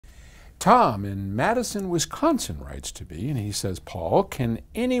Tom in Madison, Wisconsin writes to me, and he says, Paul, can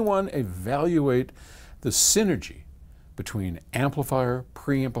anyone evaluate the synergy between amplifier,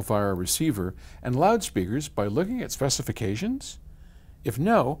 preamplifier, receiver, and loudspeakers by looking at specifications? If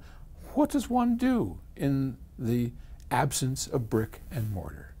no, what does one do in the absence of brick and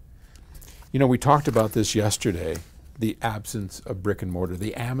mortar? You know, we talked about this yesterday, the absence of brick and mortar,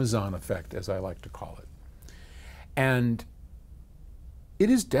 the Amazon effect, as I like to call it. And it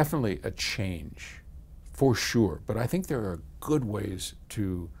is definitely a change, for sure, but I think there are good ways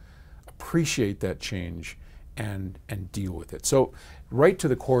to appreciate that change and deal with it. So, right to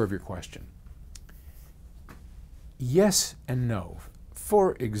the core of your question. Yes and no.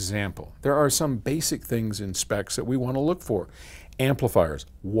 For example, there are some basic things in specs that we want to look for. Amplifiers,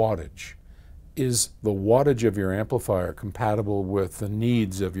 wattage. Is the wattage of your amplifier compatible with the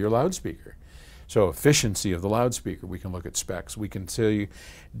needs of your loudspeaker? So efficiency of the loudspeaker, we can look at specs. We can say,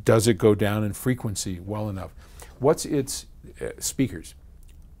 does it go down in frequency well enough? What's its speakers?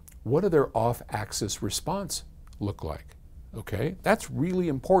 What do their off-axis response look like? Okay, that's really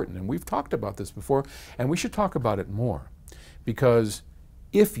important, and we've talked about this before, and we should talk about it more, because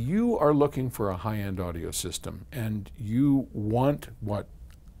if you are looking for a high-end audio system and you want what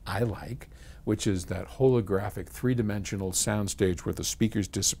I like, which is that holographic three-dimensional soundstage where the speakers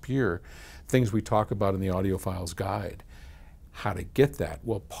disappear, things we talk about in the Audiophile's Guide. How to get that?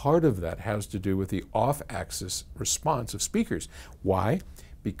 Well, part of that has to do with the off-axis response of speakers. Why?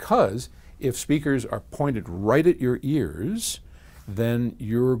 Because if speakers are pointed right at your ears, then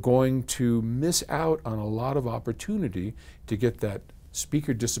you're going to miss out on a lot of opportunity to get that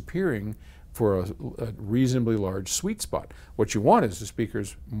speaker disappearing for a reasonably large sweet spot. What you want is the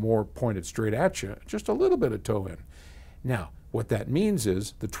speakers more pointed straight at you, just a little bit of toe in. Now, what that means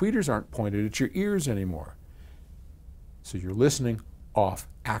is the tweeters aren't pointed at your ears anymore. So you're listening off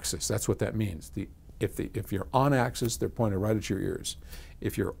axis. That's what that means. If you're on axis, they're pointed right at your ears.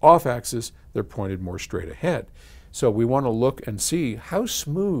 If you're off axis, they're pointed more straight ahead. So we want to look and see how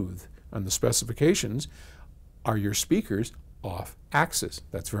smooth on the specifications are your speakers off axis.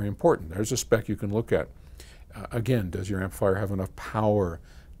 That's very important. There's a spec you can look at. Again, does your amplifier have enough power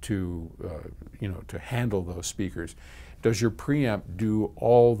to, to handle those speakers? Does your preamp do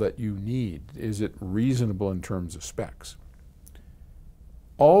all that you need? Is it reasonable in terms of specs?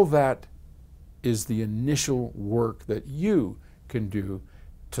 All that is the initial work that you can do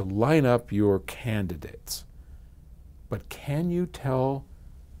to line up your candidates. But can you tell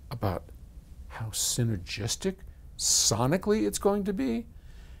about how synergistic sonically it's going to be?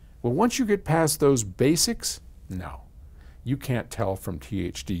 Well, once you get past those basics, no. You can't tell from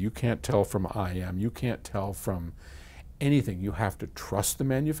THD, you can't tell from IM, you can't tell from anything. You have to trust the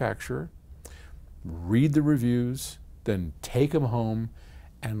manufacturer, read the reviews, then take them home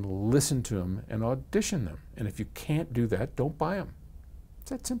and listen to them and audition them. And if you can't do that, don't buy them.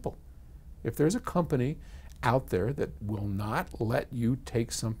 It's that simple. If there's a company out there that will not let you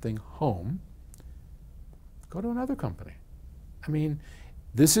take something home, go to another company. I mean,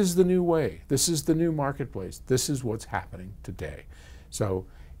 this is the new way. This is the new marketplace. This is what's happening today. So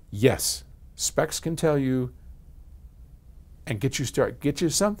yes, specs can tell you and get you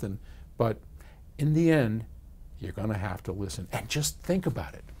something, but in the end, you're going to have to listen. And just think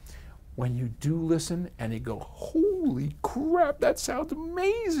about it. When you do listen and you go, holy crap, that sounds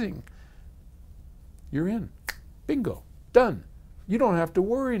amazing, you're in. Bingo. Done. You don't have to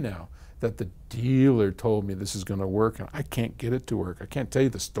worry now that the dealer told me this is going to work and I can't get it to work. I can't tell you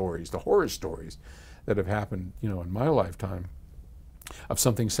the stories, the horror stories that have happened, in my lifetime of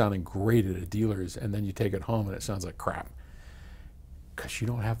something sounding great at a dealer's and then you take it home and it sounds like crap. Because you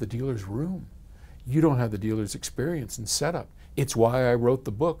don't have the dealer's room. You don't have the dealer's experience and setup. It's why I wrote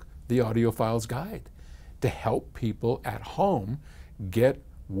the book, The Audiophile's Guide, to help people at home get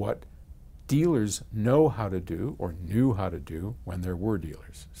what dealers know how to do or knew how to do when there were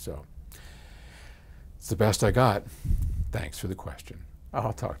dealers. So it's the best I got. Thanks for the question.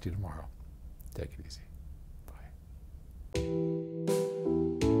 I'll talk to you tomorrow. Take it easy. Bye.